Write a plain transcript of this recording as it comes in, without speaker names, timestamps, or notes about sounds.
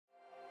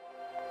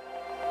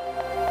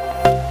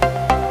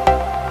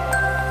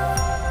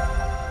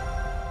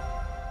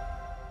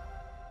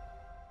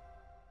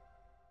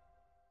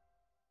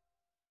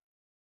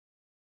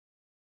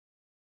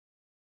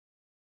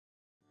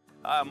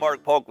I'm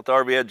Mark Polk with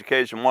RV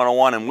Education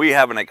 101, and we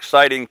have an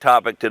exciting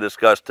topic to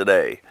discuss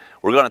today.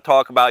 We're going to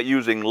talk about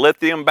using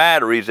lithium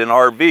batteries in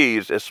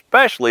RVs,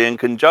 especially in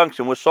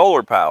conjunction with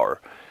solar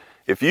power.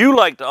 If you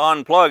like to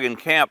unplug and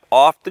camp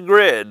off the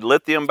grid,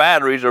 lithium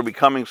batteries are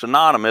becoming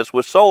synonymous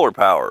with solar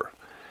power.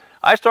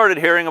 I started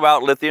hearing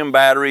about lithium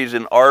batteries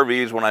in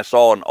RVs when I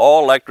saw an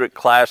all-electric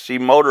Class C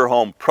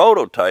motorhome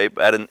prototype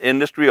at an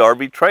industry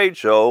RV trade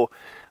show.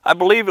 I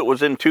believe it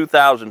was in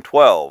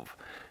 2012.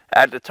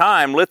 At the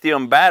time,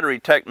 lithium battery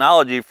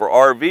technology for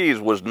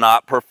RVs was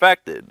not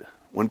perfected.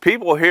 When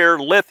people hear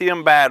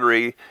lithium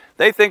battery,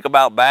 they think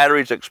about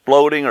batteries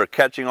exploding or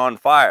catching on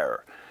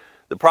fire.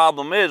 The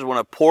problem is, when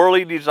a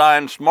poorly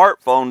designed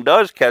smartphone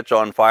does catch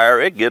on fire,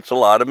 it gets a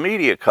lot of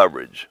media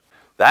coverage.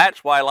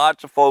 That's why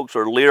lots of folks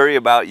are leery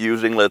about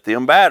using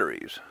lithium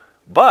batteries.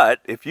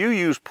 But if you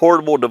use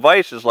portable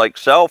devices like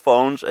cell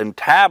phones and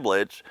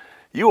tablets,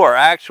 you are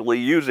actually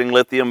using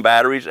lithium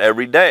batteries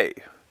every day.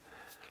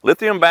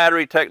 Lithium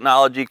battery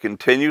technology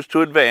continues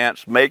to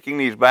advance, making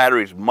these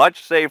batteries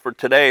much safer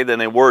today than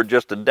they were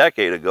just a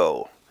decade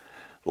ago.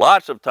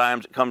 Lots of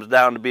times it comes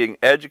down to being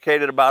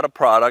educated about a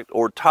product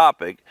or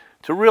topic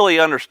to really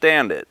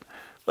understand it.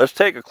 Let's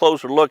take a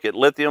closer look at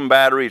lithium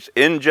batteries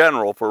in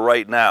general for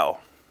right now.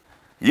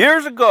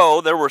 Years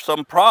ago, there were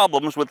some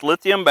problems with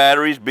lithium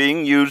batteries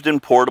being used in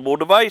portable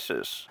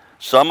devices.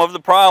 Some of the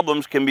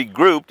problems can be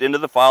grouped into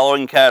the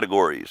following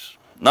categories.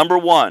 Number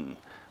 1,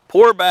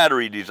 poor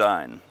battery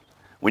design.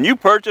 When you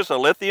purchase a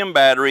lithium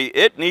battery,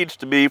 it needs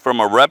to be from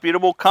a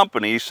reputable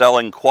company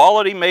selling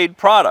quality-made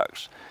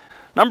products.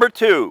 Number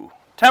 2,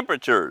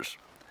 temperatures.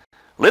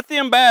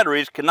 Lithium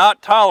batteries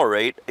cannot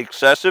tolerate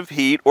excessive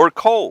heat or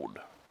cold.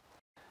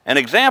 An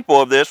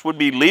example of this would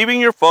be leaving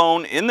your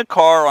phone in the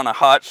car on a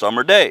hot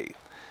summer day.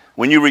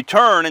 When you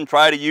return and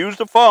try to use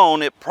the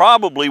phone, it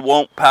probably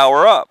won't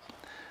power up.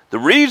 The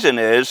reason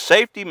is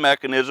safety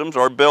mechanisms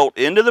are built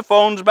into the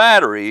phone's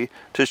battery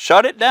to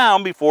shut it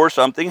down before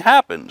something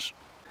happens.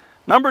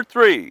 Number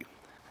 3,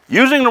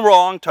 using the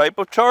wrong type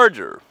of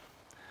charger.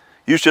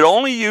 You should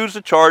only use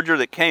the charger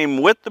that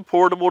came with the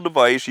portable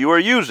device you are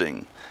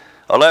using.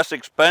 A less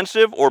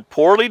expensive or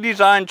poorly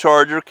designed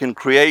charger can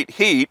create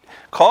heat,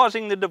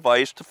 causing the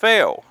device to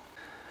fail.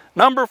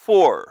 Number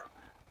 4,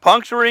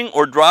 puncturing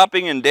or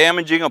dropping and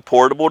damaging a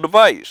portable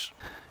device.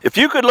 If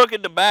you could look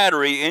at the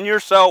battery in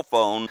your cell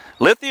phone,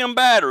 lithium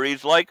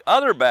batteries, like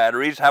other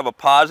batteries, have a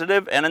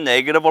positive and a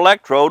negative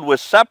electrode with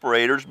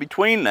separators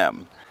between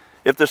them.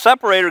 If the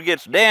separator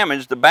gets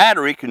damaged, the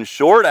battery can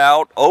short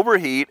out,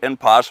 overheat, and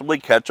possibly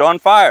catch on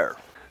fire.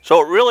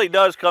 So it really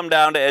does come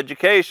down to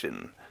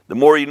education. The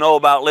more you know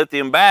about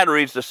lithium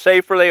batteries, the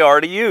safer they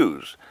are to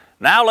use.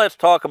 Now let's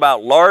talk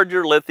about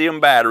larger lithium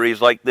batteries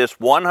like this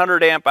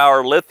 100 amp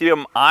hour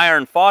lithium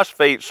iron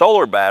phosphate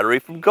solar battery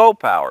from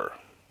GoPower.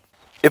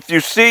 If you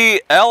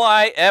see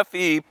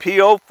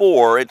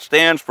LiFePO4, it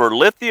stands for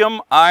lithium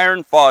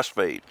iron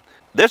phosphate.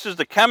 This is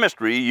the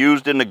chemistry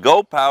used in the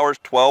GoPower's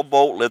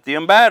 12-volt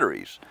lithium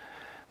batteries.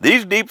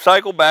 These deep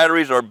cycle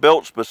batteries are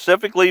built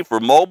specifically for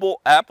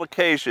mobile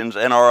applications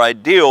and are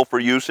ideal for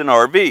use in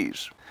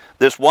RVs.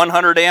 This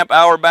 100 amp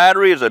hour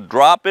battery is a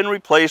drop-in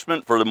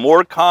replacement for the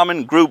more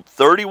common Group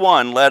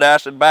 31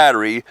 lead-acid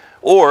battery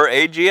or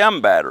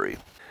AGM battery.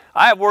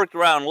 I have worked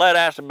around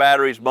lead-acid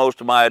batteries most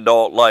of my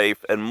adult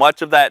life, and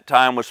much of that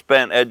time was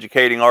spent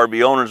educating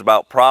RV owners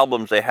about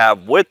problems they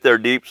have with their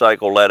deep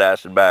cycle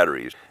lead-acid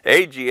batteries.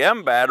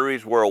 AGM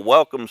batteries were a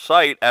welcome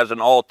sight as an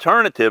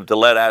alternative to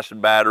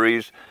lead-acid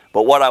batteries,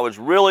 but what I was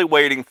really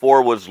waiting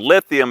for was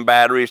lithium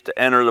batteries to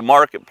enter the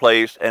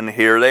marketplace, and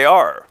here they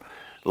are.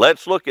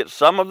 Let's look at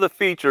some of the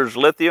features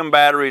lithium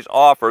batteries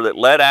offer that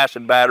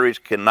lead-acid batteries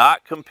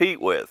cannot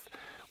compete with.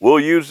 We'll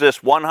use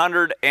this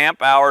 100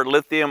 amp hour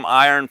lithium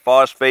iron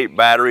phosphate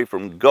battery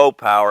from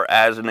GoPower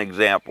as an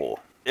example.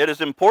 It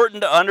is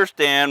important to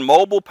understand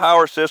mobile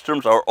power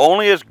systems are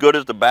only as good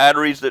as the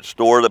batteries that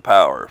store the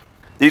power.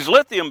 These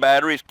lithium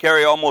batteries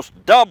carry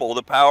almost double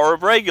the power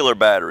of regular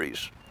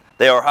batteries.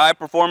 They are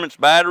high-performance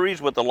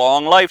batteries with a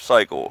long life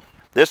cycle.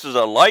 This is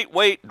a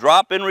lightweight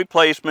drop-in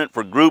replacement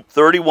for Group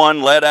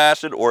 31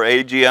 lead-acid or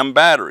AGM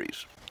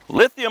batteries.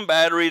 Lithium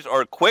batteries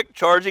are quick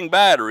charging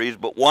batteries,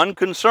 but one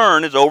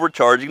concern is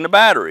overcharging the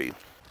battery.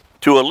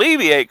 To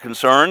alleviate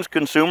concerns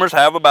consumers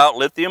have about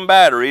lithium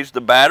batteries,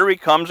 the battery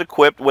comes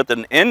equipped with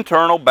an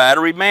internal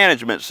battery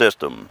management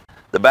system.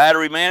 The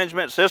battery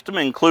management system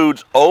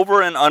includes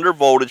over and under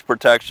voltage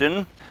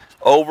protection,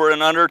 over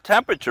and under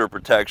temperature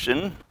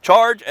protection,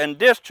 charge and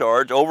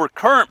discharge over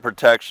current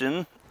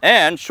protection,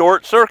 and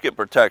short circuit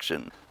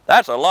protection.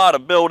 That's a lot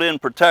of built-in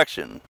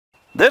protection.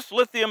 This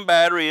lithium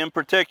battery in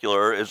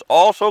particular is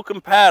also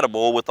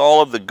compatible with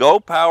all of the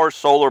GoPower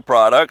solar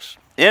products,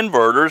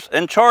 inverters,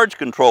 and charge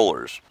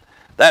controllers.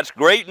 That's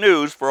great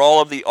news for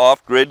all of the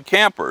off-grid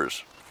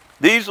campers.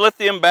 These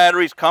lithium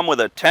batteries come with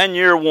a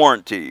 10-year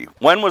warranty.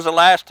 When was the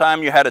last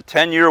time you had a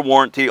 10-year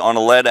warranty on a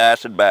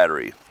lead-acid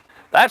battery?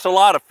 That's a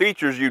lot of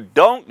features you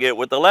don't get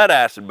with the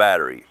lead-acid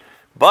battery.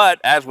 But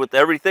as with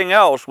everything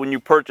else, when you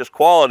purchase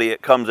quality,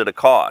 it comes at a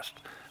cost.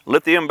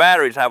 Lithium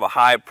batteries have a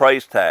high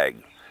price tag.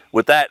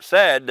 With that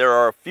said, there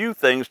are a few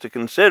things to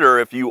consider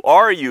if you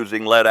are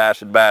using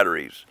lead-acid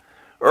batteries.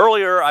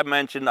 Earlier, I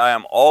mentioned I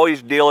am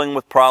always dealing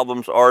with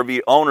problems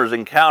RV owners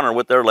encounter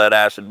with their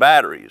lead-acid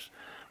batteries.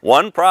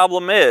 One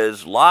problem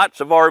is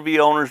lots of RV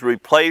owners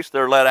replace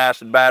their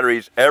lead-acid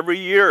batteries every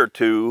year or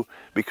two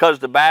because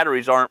the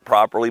batteries aren't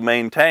properly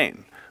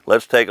maintained.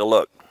 Let's take a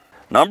look.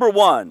 Number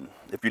one,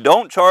 if you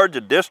don't charge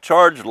a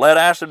discharged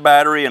lead-acid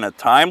battery in a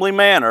timely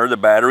manner, the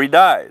battery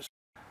dies.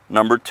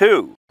 Number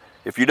two,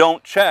 if you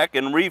don't check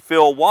and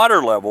refill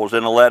water levels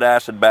in a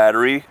lead-acid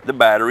battery, the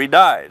battery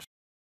dies.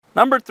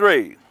 Number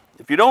three,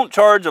 if you don't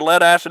charge a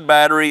lead-acid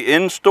battery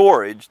in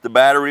storage, the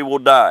battery will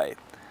die.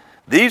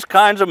 These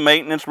kinds of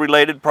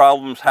maintenance-related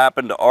problems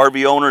happen to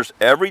RV owners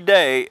every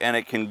day, and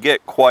it can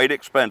get quite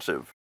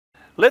expensive.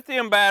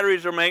 Lithium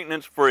batteries are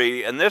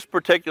maintenance-free, and this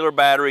particular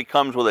battery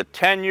comes with a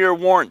 10-year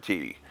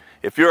warranty.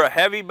 If you're a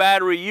heavy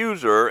battery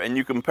user and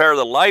you compare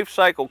the life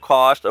cycle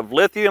cost of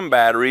lithium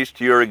batteries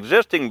to your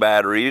existing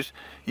batteries,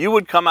 you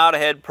would come out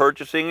ahead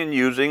purchasing and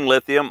using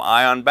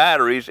lithium-ion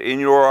batteries in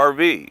your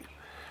RV.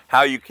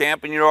 How you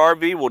camp in your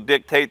RV will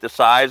dictate the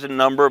size and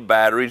number of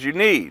batteries you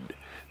need.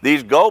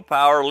 These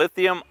GoPower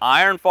Lithium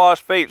Iron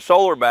Phosphate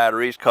solar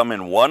batteries come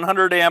in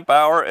 100 amp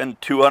hour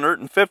and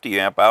 250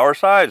 amp hour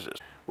sizes.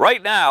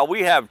 Right now,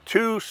 we have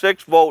two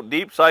 6-volt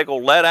deep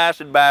cycle lead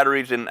acid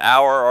batteries in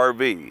our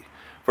RV.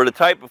 For the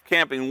type of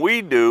camping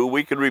we do,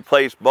 we could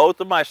replace both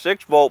of my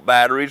 6-volt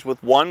batteries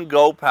with one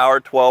GoPower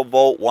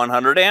 12-volt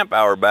 100 amp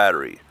hour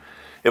battery.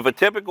 If a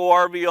typical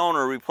RV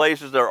owner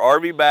replaces their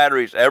RV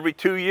batteries every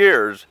 2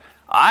 years,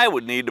 I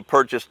would need to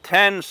purchase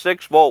 10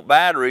 6-volt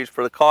batteries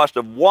for the cost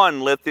of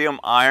one lithium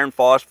iron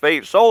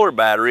phosphate solar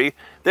battery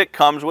that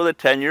comes with a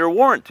 10-year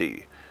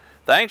warranty.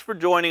 Thanks for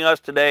joining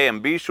us today,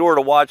 and be sure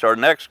to watch our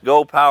next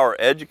GoPower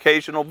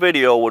educational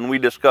video when we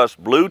discuss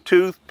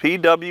Bluetooth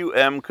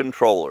PWM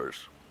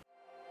controllers.